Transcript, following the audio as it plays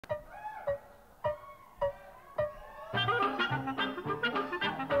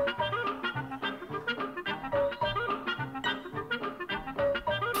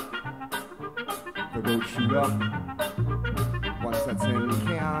The goat shoot up. Once that's in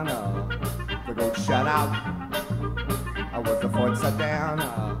Canada, the goat shut out. I was the foot set down.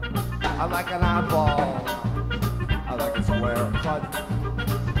 I like an eyeball. I like a square cut.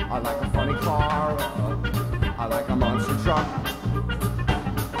 I like a funny car. I like a monster truck.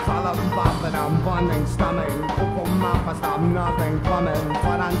 Color pop and I'm bonding stomach. Coco mapa stop nothing coming.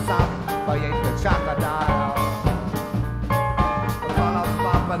 Fun on top, but you the chocodile. Color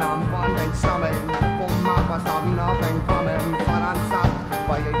pop and I'm bonding stomach. Coco mapa stop nothing coming. Fun on top,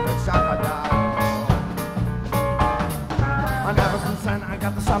 but you the chocodile. And ever since then I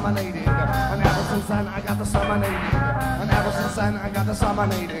got disseminated. And ever since then I got disseminated. And ever since then I got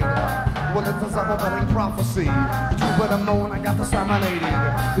disseminated. Well, it's a self-fulfilling prophecy. Jupiter moon, I got disseminated.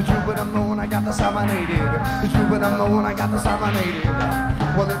 The Jupiter moon, I got disseminated. The Jupiter moon, I got disseminated.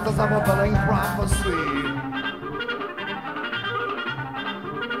 Well, it's a self-fulfilling prophecy.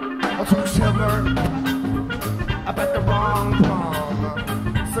 I took silver. I bet the wrong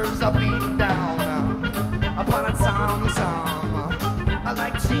palm. Serves a beat down upon a tom-tom. I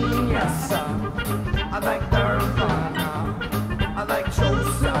like genius. I like Durban. I like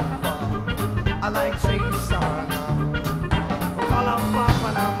Joseph. I like Jason. Call up up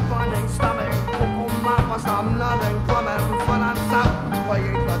and I'm funding stomach. Coco mama stop nothing coming. Fun on top, but you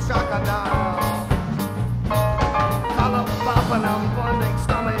ain't the chocodile. Call up up and I'm funding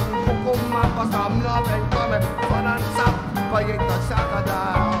stomach. Coco mama stop nothing coming. Fun on top, but you ain't the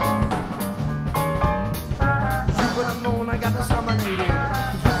chocodile. Jupiter moon, I got disseminated.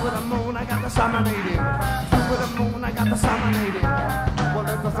 Jupiter moon, I got disseminated. Jupiter moon, I got disseminated. Well,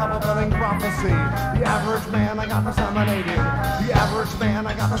 it's a self-fulfilling prophecy. The average man, I got disseminated. The average man,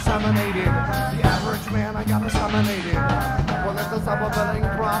 I got disseminated. The average man, I got disseminated. Well, it's a self-fulfilling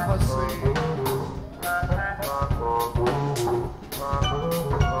prophecy.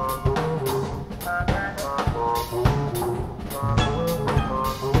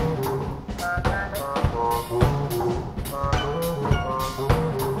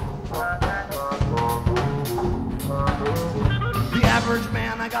 The average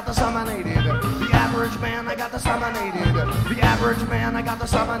man, I got disseminated. The average man, I got disseminated. The average man, I got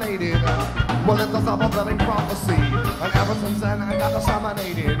disseminated. Well, it's a self-fulfilling prophecy. And ever since then, I got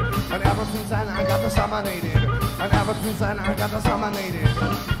disseminated. And ever since then, I got disseminated. And ever since then, I got disseminated.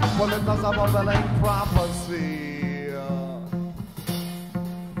 Well, it's a self-fulfilling prophecy.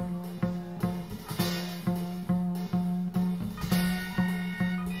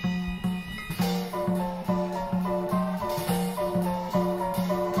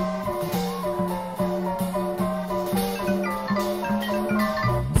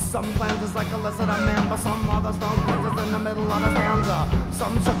 Some plans is like a lizard of man, but some others don't put us in the middle of the stanza.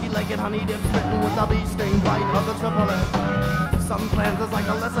 Some chucky-legged honey dips written with a bee sting bite of the triplet. Some plans is like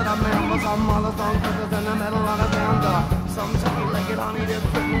a lizard of man, but some others don't put us in the middle of the stanza. Some chucky-legged honey dips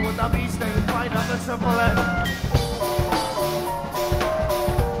written with a bee sting bite of the triplet.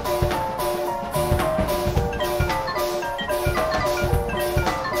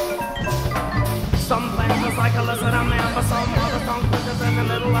 Some plans is like a lizard of man, but some others don't put us in the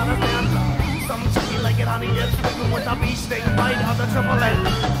middle of the stanza. Some chucky-legged honey dips written with a bee sting bite of the triplet.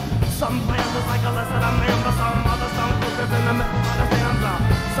 Some plans is like a lizard of man, but some others don't put us in the middle of the stanza.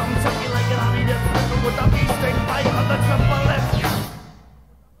 Some chucky-legged honey